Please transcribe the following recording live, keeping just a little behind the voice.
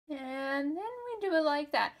would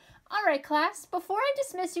like that. All right, class, before I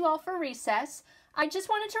dismiss you all for recess, I just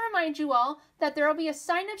wanted to remind you all that there will be a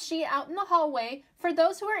sign-up sheet out in the hallway for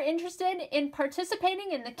those who are interested in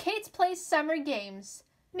participating in the Kate's Place Summer Games.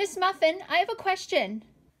 Miss Muffin, I have a question.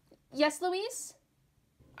 Yes, Louise?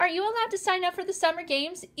 Are you allowed to sign up for the Summer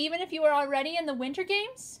Games even if you are already in the Winter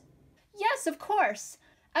Games? Yes, of course.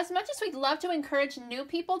 As much as we'd love to encourage new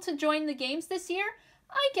people to join the games this year,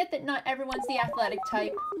 I get that not everyone's the athletic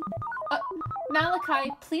type.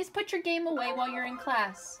 Malachi, please put your game away while you're in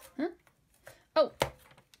class. Huh? Oh,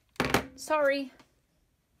 sorry.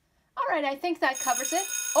 All right, I think that covers it.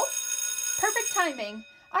 Oh, perfect timing.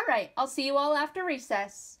 All right, I'll see you all after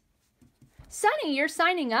recess. Sunny, you're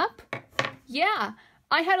signing up? Yeah,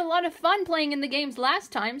 I had a lot of fun playing in the games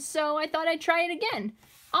last time, so I thought I'd try it again.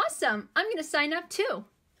 Awesome, I'm going to sign up too.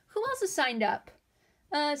 Who else has signed up?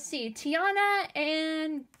 See, Tiana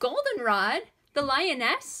and Goldenrod, the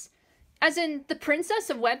lioness, as in the princess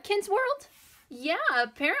of Webkinz world? Yeah,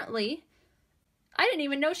 apparently. I didn't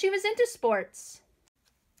even know she was into sports.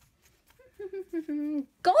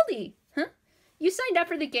 Goldie, huh? You signed up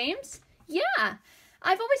for the games? Yeah,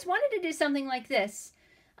 I've always wanted to do something like this.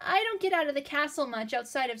 I don't get out of the castle much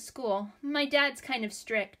outside of school. My dad's kind of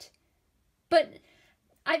strict. But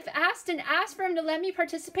I've asked and asked for him to let me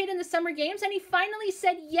participate in the summer games, and he finally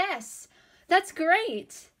said yes. That's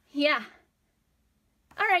great. Yeah.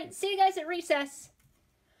 All right, see you guys at recess.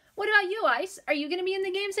 What about you, Ice? Are you going to be in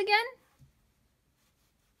the games again?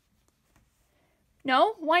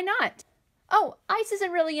 No? Why not? Oh, Ice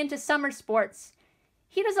isn't really into summer sports.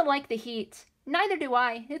 He doesn't like the heat. Neither do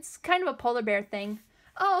I. It's kind of a polar bear thing.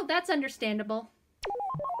 Oh, that's understandable.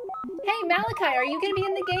 Hey, Malachi, are you going to be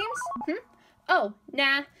in the games? Oh,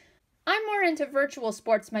 nah. I'm more into virtual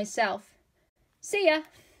sports myself. See ya.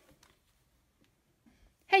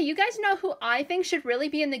 Hey, you guys know who I think should really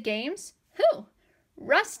be in the games? Who?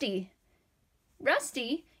 Rusty.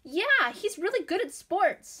 Rusty? Yeah, he's really good at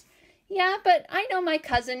sports. Yeah, but I know my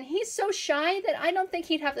cousin. He's so shy that I don't think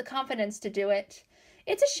he'd have the confidence to do it.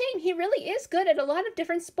 It's a shame. He really is good at a lot of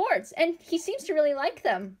different sports, and he seems to really like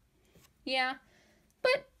them. Yeah,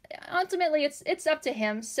 but ultimately it's up to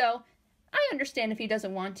him, so I understand if he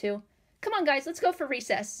doesn't want to. Come on, guys, let's go for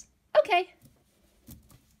recess. Okay.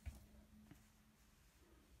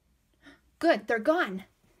 Good, they're gone.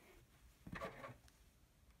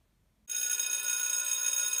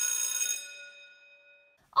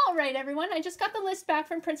 All right, everyone, I just got the list back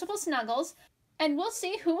from Principal Snuggles, and we'll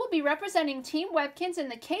see who will be representing Team Webkinz in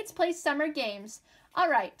the Kate's Place Summer Games. All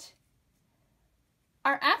right.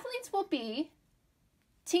 Our athletes will be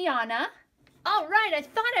Tiana. All right, I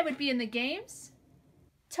thought I would be in the games.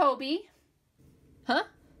 Toby. Huh?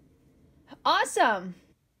 Awesome.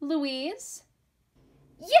 Louise.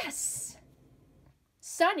 Yes.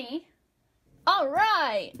 Sunny. All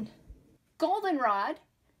right. Goldenrod.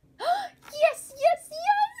 Yes, yes,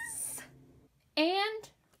 yes. And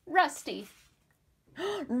Rusty.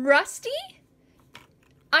 Rusty?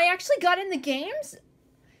 I actually got in the games?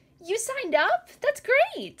 You signed up? That's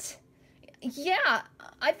great. Yeah,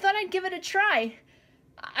 I thought I'd give it a try.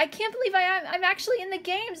 I can't believe I'm actually in the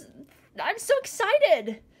games. I'm so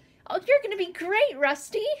excited. Oh, you're going to be great,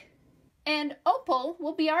 Rusty. And Opal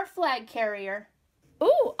will be our flag carrier.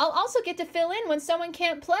 Ooh, I'll also get to fill in when someone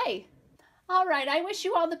can't play. All right, I wish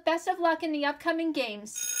you all the best of luck in the upcoming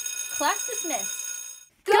games. Class dismissed.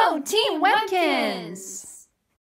 Go Team Webkinz!